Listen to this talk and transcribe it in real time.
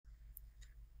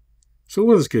So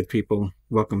what is good, people?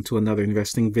 Welcome to another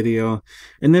investing video.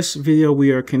 In this video,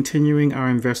 we are continuing our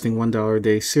investing $1 a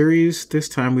day series. This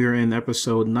time we are in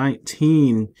episode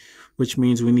 19, which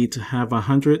means we need to have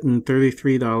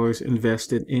 $133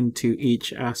 invested into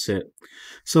each asset.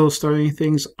 So starting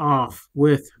things off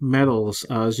with metals,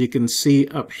 as you can see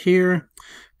up here,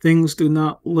 things do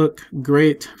not look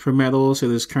great for metals.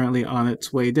 It is currently on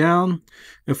its way down.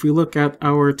 If we look at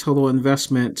our total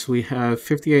investments, we have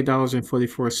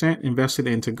 $58.44 invested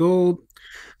into gold,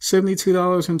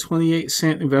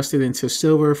 $72.28 invested into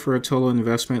silver for a total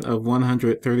investment of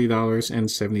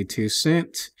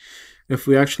 $130.72. If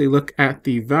we actually look at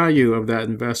the value of that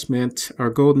investment, our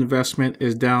gold investment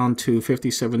is down to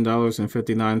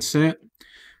 $57.59.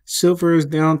 Silver is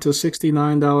down to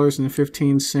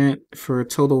 $69.15 for a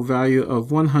total value of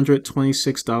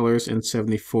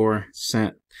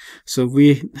 $126.74. So if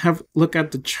we have look at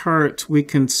the chart, we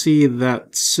can see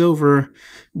that silver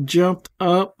jumped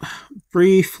up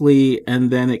briefly and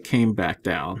then it came back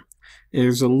down.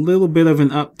 There's a little bit of an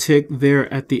uptick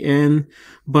there at the end,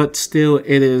 but still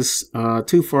it is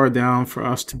too far down for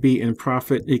us to be in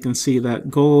profit. You can see that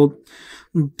gold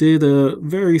did a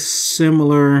very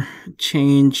similar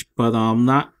change, but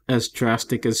not as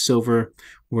drastic as silver,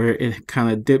 where it kind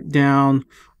of dipped down,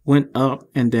 went up,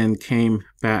 and then came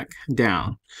back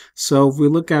down. So if we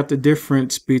look at the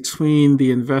difference between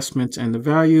the investments and the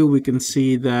value, we can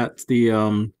see that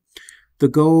the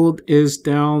gold is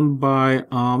down by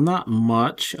not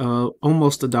much,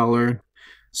 almost $1.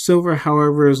 Silver,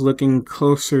 however, is looking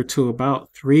closer to about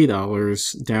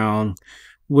 $3 down,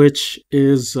 which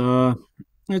is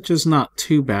not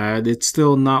too bad. It's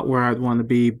still not where I'd want to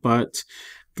be, but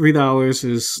 $3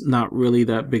 is not really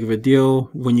that big of a deal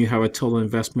when you have a total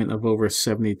investment of over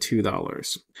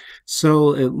 $72.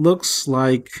 So it looks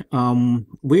like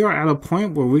we are at a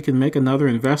point where we can make another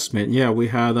investment. Yeah, we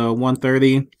had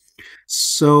 130.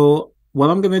 So what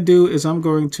I'm going to do is I'm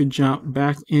going to jump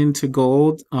back into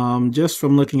gold. Just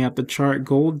from looking at the chart,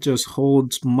 gold just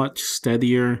holds much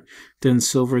steadier than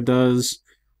silver does.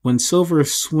 When silver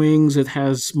swings, it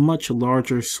has much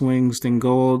larger swings than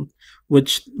gold,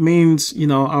 which means,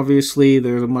 obviously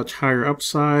there's a much higher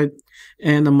upside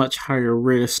and a much higher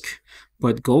risk.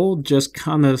 But gold just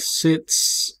kind of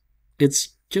sits,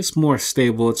 it's just more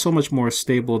stable. It's so much more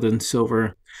stable than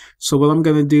silver. So what I'm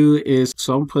going to do is,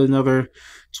 I'm going to put another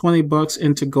 20 bucks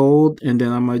into gold, and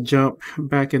then I'm going to jump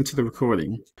back into the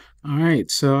recording. All right,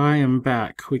 so I am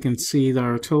back. We can see that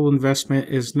our total investment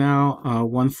is now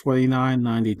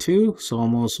 $149.92, so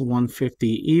almost $150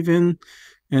 even.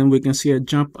 And we can see a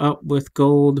jump up with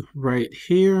gold right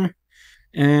here.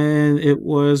 And it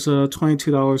was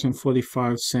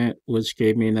 $22.45, which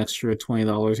gave me an extra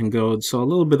 $20 in gold. So a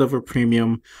little bit of a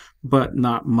premium, but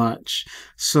not much.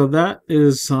 So that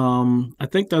is, I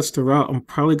think that's the route I'm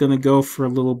probably going to go for a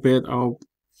little bit. I'll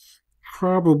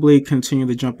probably continue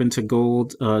to jump into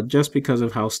gold just because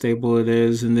of how stable it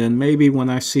is. And then maybe when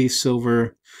I see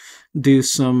silver do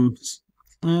something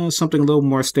a little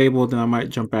more stable, then I might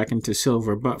jump back into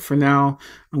silver. But for now,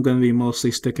 I'm going to be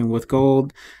mostly sticking with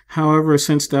gold. However,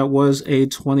 since that was a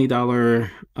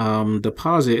 $20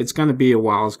 deposit, it's going to be a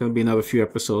while. It's going to be another few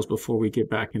episodes before we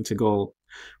get back into gold.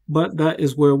 But that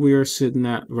is where we are sitting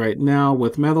at right now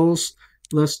with metals.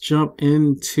 Let's jump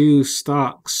into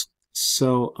stocks.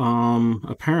 So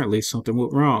apparently something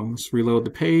went wrong. Let's reload the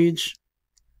page.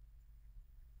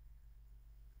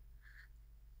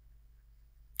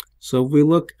 So if we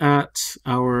look at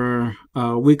our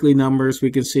weekly numbers,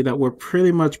 we can see that we're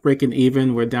pretty much breaking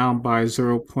even. We're down by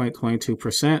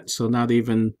 0.22%, so not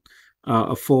even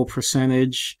a full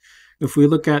percentage. If we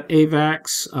look at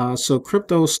AVAX, so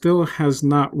crypto still has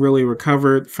not really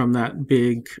recovered from that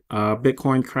big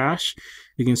Bitcoin crash.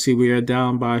 You can see we are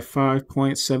down by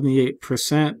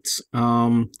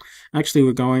 5.78%. Actually,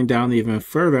 we're going down even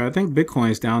further. I think Bitcoin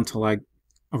is down to like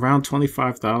around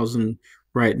 25,000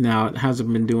 right now. It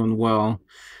hasn't been doing well.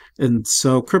 And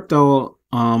so crypto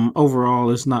overall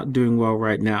is not doing well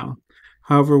right now.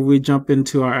 However, we jump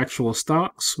into our actual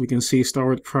stocks. We can see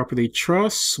Starwood Property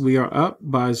Trust. We are up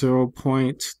by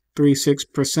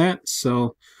 0.36%.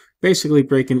 So basically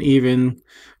breaking even.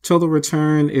 Total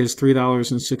return is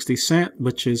 $3.60,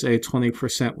 which is a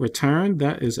 20% return.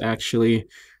 That is actually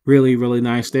really, really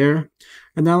nice there.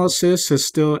 Analysis is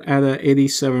still at a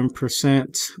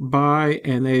 87% buy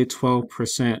and a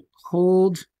 12%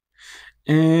 hold.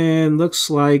 And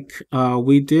looks like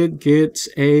we did get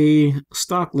a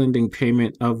stock lending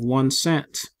payment of 1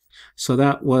 cent. So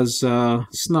that was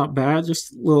it's not bad,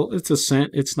 just a little, it's a cent.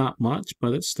 It's not much,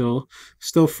 but it's still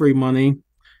free money.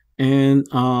 and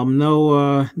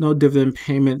no dividend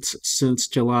payments since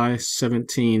July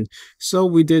 17. So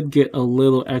we did get a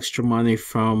little extra money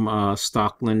from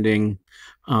stock lending.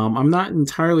 I'm not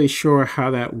entirely sure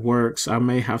how that works. I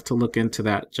may have to look into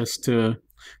that just to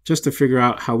figure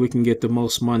out how we can get the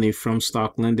most money from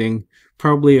stock lending.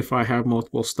 Probably if I have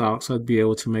multiple stocks, I'd be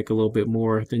able to make a little bit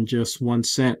more than just 1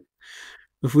 cent.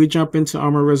 If we jump into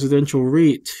ARMOUR Residential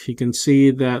REIT, you can see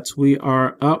that we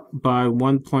are up by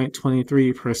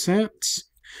 1.23%.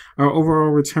 Our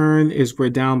overall return is we're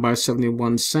down by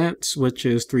 71 cents, which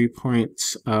is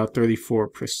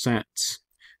 3.34%.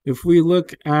 If we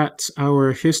look at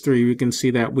our history, we can see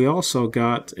that we also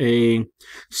got a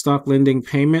stock lending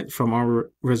payment from ARMOUR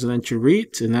Residential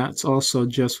REIT, and that's also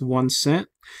just 1 cent.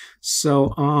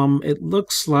 So it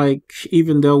looks like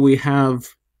even though we have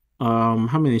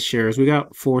how many shares? We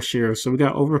got 4 shares, so we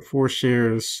got over 4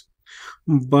 shares,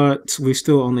 but we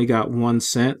still only got 1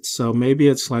 cent. So maybe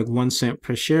it's like 1 cent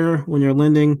per share when you're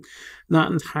lending.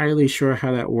 Not entirely sure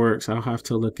how that works. I'll have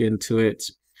to look into it.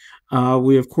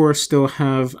 We of course still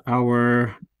have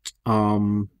our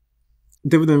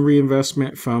dividend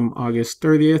reinvestment from August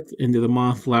 30th into the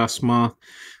month last month.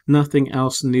 Nothing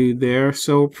else new there.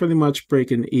 So pretty much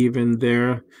breaking even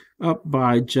there, up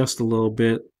by just a little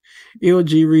bit.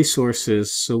 EOG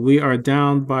Resources, so we are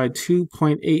down by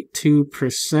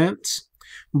 2.82%,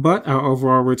 but our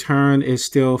overall return is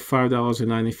still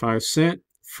 $5.95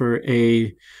 for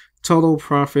a total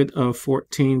profit of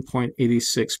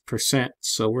 14.86%.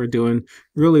 So we're doing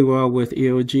really well with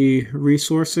EOG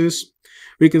Resources.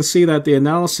 We can see that the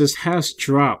analysis has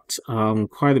dropped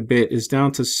quite a bit. It's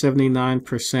down to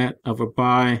 79% of a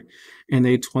buy and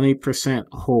a 20%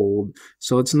 hold.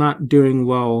 So it's not doing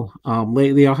well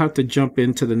lately. I'll have to jump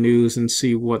into the news and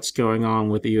see what's going on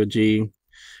with EOG.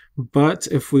 But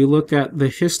if we look at the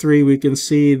history, we can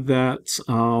see that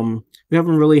we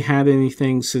haven't really had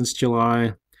anything since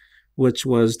July, which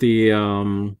was the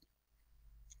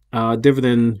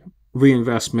dividend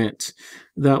reinvestment.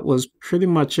 That was pretty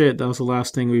much it. That was the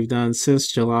last thing we've done since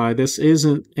July. This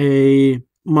isn't a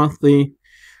monthly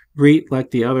REIT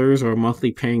like the others, or a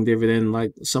monthly paying dividend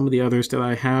like some of the others that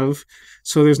I have.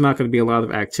 So there's not going to be a lot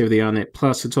of activity on it.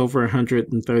 Plus, it's over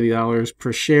 $130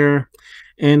 per share,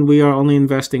 and we are only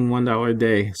investing $1 a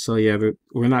day. So yeah,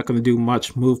 we're not going to do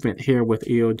much movement here with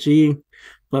EOG,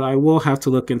 but I will have to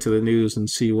look into the news and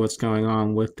see what's going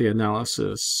on with the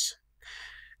analysis.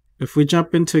 If we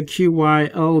jump into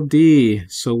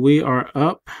QYLD, so we are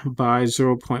up by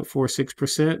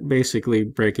 0.46%, basically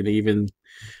breaking even.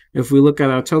 If we look at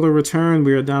our total return,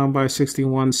 we are down by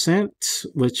 61 cents,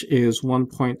 which is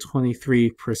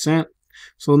 1.23%.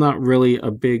 So not really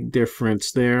a big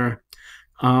difference there.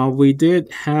 We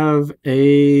did have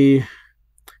a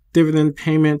dividend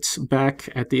payment back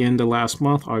at the end of last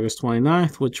month, August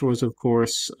 29th, which was, of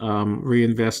course,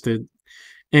 reinvested.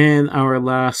 And our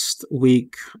last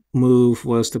week move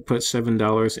was to put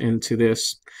 $7 into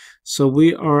this. So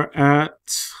we are at,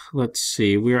 let's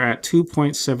see, we are at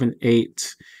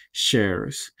 2.78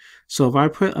 shares. So if I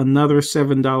put another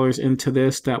 $7 into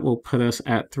this, that will put us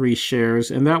at 3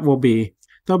 shares, and that'll be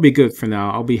good for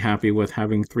now. I'll be happy with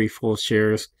having 3 full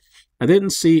shares. I didn't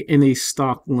see any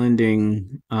stock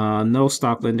lending, no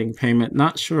stock lending payment.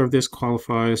 Not sure if this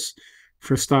qualifies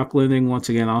for stock lending. Once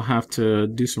again, I'll have to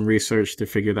do some research to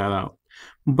figure that out.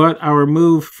 But our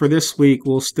move for this week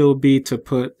will still be to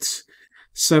put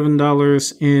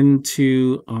 $7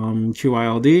 into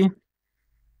QYLD.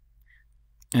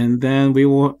 And then we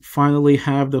will finally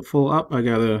have the full up. I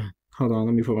gotta, hold on,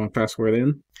 let me put my password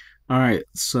in. All right,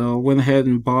 so went ahead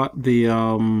and bought the,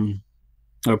 or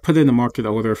put in the market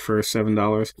order for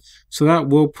 $7. So that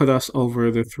will put us over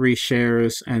the 3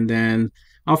 shares, and then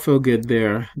I'll feel good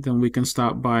there. Then we can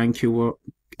stop buying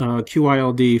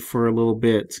QYLD for a little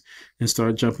bit and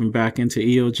start jumping back into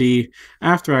EOG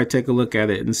after I take a look at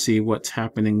it and see what's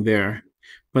happening there.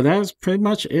 But that's pretty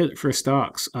much it for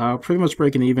stocks. Pretty much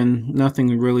breaking even,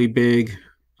 nothing really big,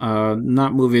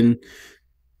 not moving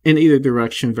in either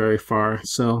direction very far.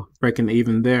 So breaking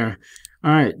even there.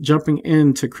 All right, jumping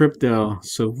into crypto.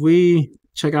 So if we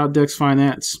check out DEX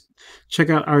Finance, check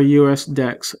out our US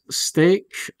DEX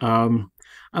stake. I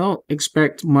don't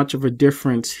expect much of a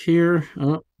difference here.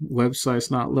 Oh,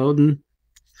 website's not loading.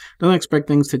 Don't expect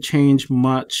things to change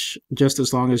much, just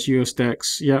as long as US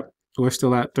DEX. Yep, we're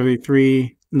still at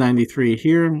 $33.93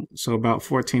 here, so about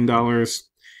 $14.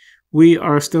 We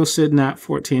are still sitting at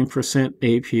 14%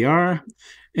 APR,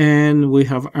 And we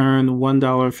have earned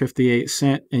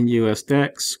 $1.58 in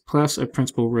USDEX plus a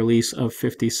principal release of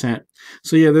 50 cents.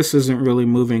 So yeah, this isn't really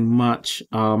moving much.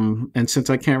 And since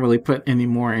I can't really put any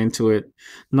more into it,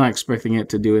 not expecting it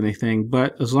to do anything.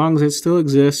 But as long as it still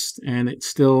exists and it's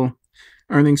still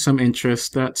earning some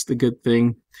interest, that's the good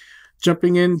thing.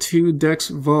 Jumping into DEX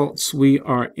vaults, we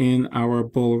are in our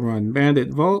Bull Run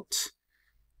Bandit vault.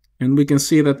 And we can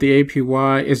see that the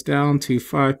APY is down to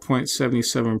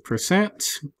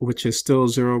 5.77%, which is still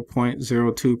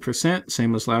 0.02%,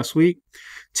 same as last week.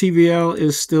 TVL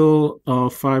is still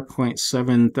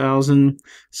 5.7 thousand,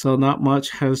 so not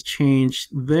much has changed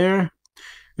there.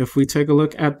 If we take a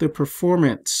look at the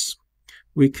performance,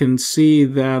 we can see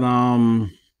that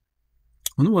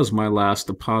when was my last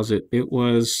deposit? It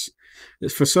was,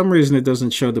 for some reason it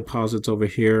doesn't show deposits over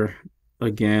here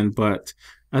again, but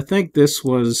I think this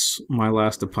was my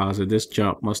last deposit. This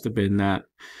jump must have been that.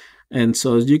 And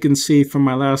so as you can see from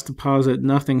my last deposit,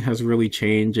 nothing has really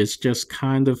changed. It's just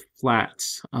kind of flat.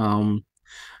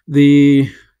 The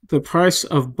price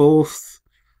of both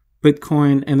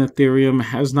Bitcoin and Ethereum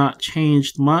has not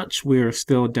changed much. We are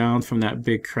still down from that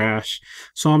big crash.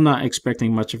 So I'm not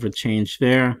expecting much of a change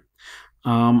there.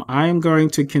 I'm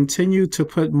going to continue to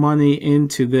put money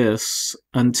into this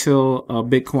until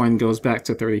Bitcoin goes back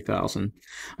to 30,000.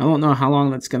 I don't know how long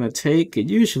that's going to take.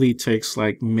 It usually takes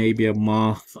like maybe a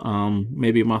month,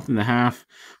 maybe a month and a half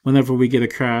whenever we get a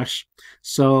crash.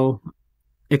 So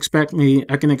I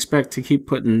can expect to keep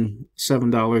putting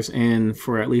 $7 in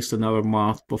for at least another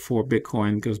month before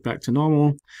Bitcoin goes back to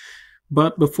normal.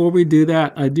 But before we do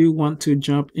that, I do want to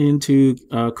jump into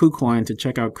KuCoin to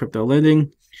check out crypto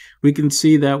lending. We can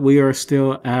see that we are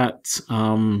still at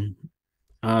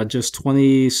just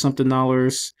 20 something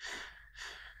dollars.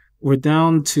 We're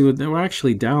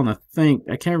actually down, I think.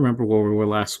 I can't remember where we were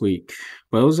last week,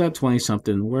 but it was at 20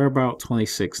 something. We're about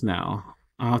 26 now.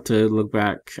 I'll have to look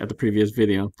back at the previous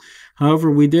video.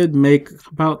 However, we did make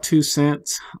about 2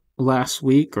 cents last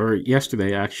week, or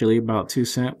yesterday actually, about 2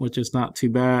 cents, which is not too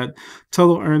bad.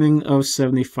 Total earning of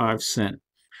 75 cents.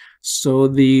 So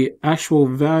the actual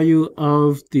value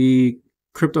of the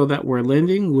crypto that we're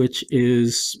lending, which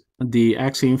is the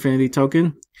Axie Infinity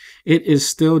token, it is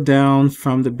still down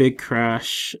from the big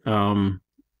crash. I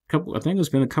think it's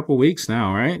been a couple weeks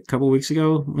now, right? A couple weeks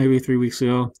ago, maybe 3 weeks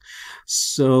ago.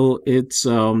 So it's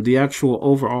the actual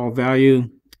overall value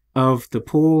of the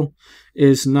pool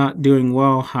is not doing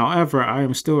well. However, I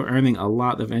am still earning a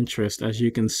lot of interest, as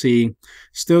you can see,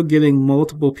 still getting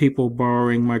multiple people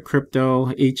borrowing my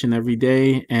crypto each and every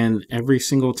day, and every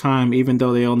single time, even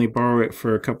though they only borrow it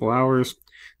for a couple hours,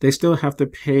 they still have to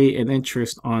pay an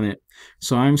interest on it.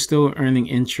 So I'm still earning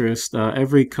interest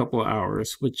every couple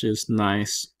hours, which is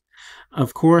nice.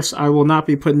 Of course, I will not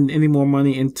be putting any more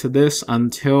money into this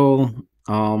until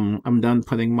I'm done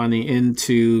putting money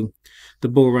into the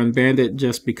Bull Run Bandit,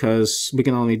 just because we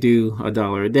can only do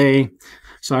 $1 a day.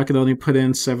 So I can only put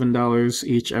in $7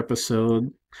 each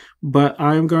episode. But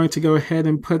I'm going to go ahead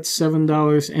and put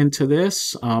 $7 into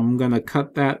this. I'm going to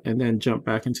cut that and then jump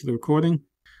back into the recording.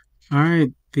 All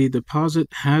right, the deposit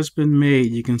has been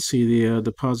made. You can see the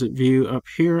deposit view up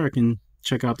here. I can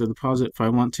check out the deposit if I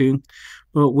want to.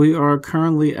 But we are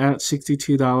currently at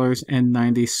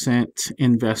 $62.90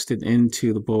 invested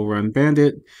into the Bull Run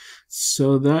Bandit.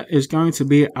 So that is going to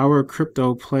be our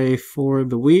crypto play for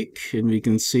the week. And we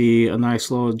can see a nice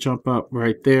little jump up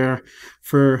right there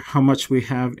for how much we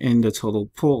have in the total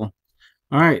pool.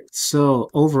 All right, so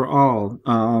overall,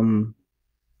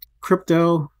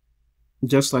 crypto,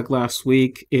 just like last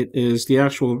week, it is the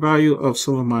actual value of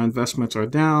some of my investments are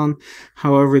down.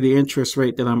 However, the interest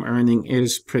rate that I'm earning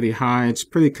is pretty high. It's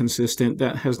pretty consistent.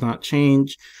 That has not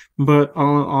changed. But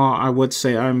all in all, I would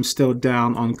say I'm still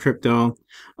down on crypto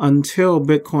until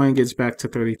Bitcoin gets back to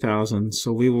 30,000.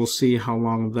 So we will see how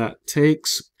long that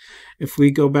takes. If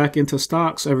we go back into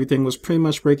stocks, everything was pretty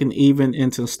much breaking even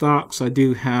into stocks. I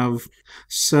do have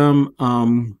some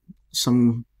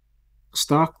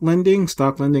stock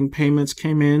lending payments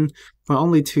came in, but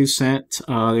only 2 cents.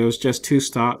 There was just 2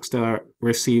 stocks that I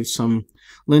received some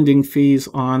lending fees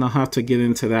on. I'll have to get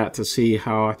into that to see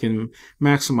how I can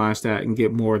maximize that and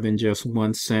get more than just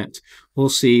 1 cent. We'll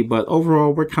see, but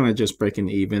overall we're kind of just breaking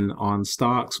even on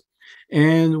stocks.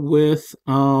 And with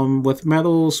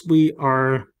metals, we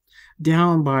are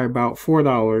down by about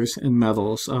 $4 in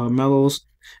metals. Metals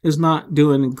is not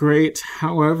doing great.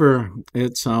 However,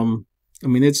 it's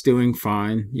it's doing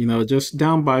fine, just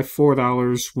down by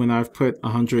 $4 when I've put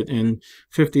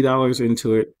 $150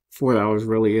 into it. $4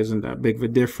 really isn't that big of a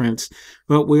difference,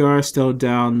 but we are still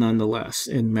down nonetheless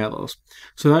in metals.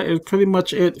 So that is pretty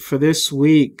much it for this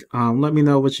week. Let me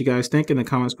know what you guys think in the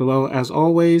comments below. As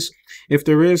always, if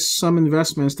there is some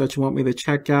investments that you want me to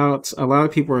check out, a lot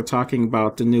of people are talking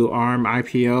about the new ARM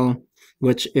IPO,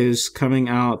 which is coming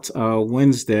out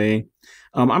Wednesday.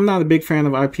 I'm not a big fan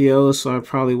of IPOs, so I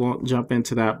probably won't jump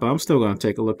into that, but I'm still going to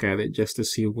take a look at it just to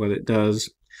see what it does.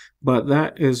 But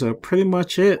that is pretty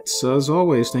much it. So as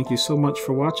always, thank you so much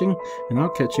for watching, and I'll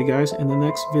catch you guys in the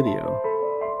next video.